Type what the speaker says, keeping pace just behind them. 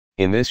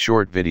In this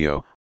short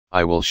video,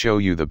 I will show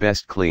you the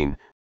best clean,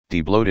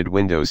 debloated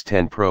Windows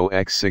 10 Pro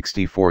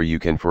x64 you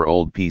can for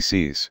old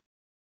PCs.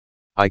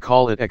 I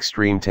call it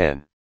Extreme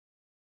 10.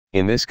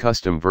 In this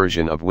custom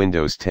version of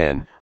Windows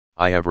 10,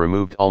 I have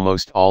removed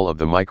almost all of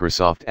the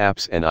Microsoft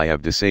apps and I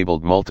have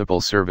disabled multiple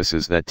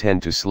services that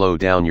tend to slow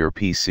down your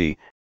PC,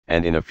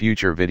 and in a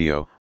future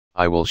video,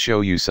 I will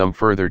show you some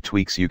further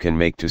tweaks you can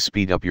make to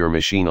speed up your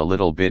machine a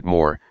little bit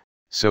more,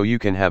 so you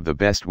can have the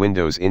best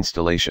Windows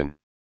installation.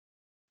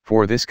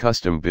 For this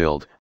custom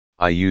build,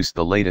 I used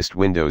the latest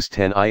Windows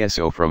 10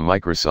 ISO from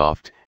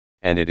Microsoft,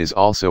 and it is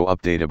also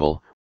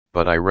updatable,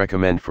 but I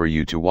recommend for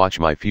you to watch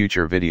my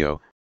future video,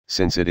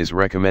 since it is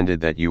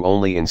recommended that you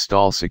only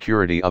install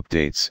security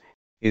updates,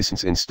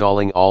 since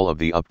installing all of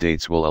the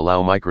updates will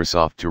allow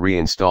Microsoft to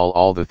reinstall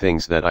all the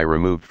things that I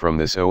removed from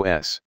this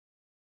OS.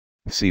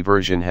 This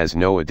version has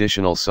no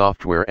additional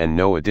software and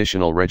no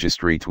additional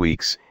registry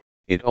tweaks,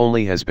 it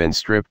only has been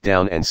stripped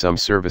down and some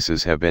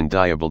services have been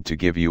disabled to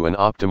give you an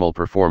optimal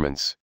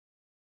performance.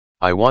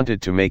 I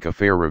wanted to make a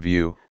fair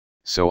review,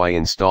 so I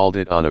installed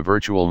it on a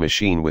virtual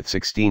machine with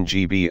 16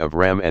 GB of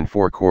RAM and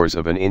 4 cores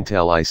of an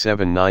Intel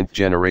i7 9th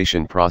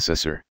generation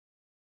processor.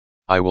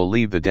 I will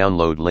leave the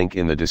download link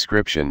in the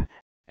description,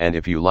 and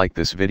if you like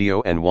this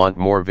video and want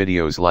more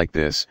videos like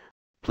this,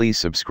 please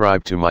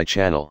subscribe to my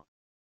channel.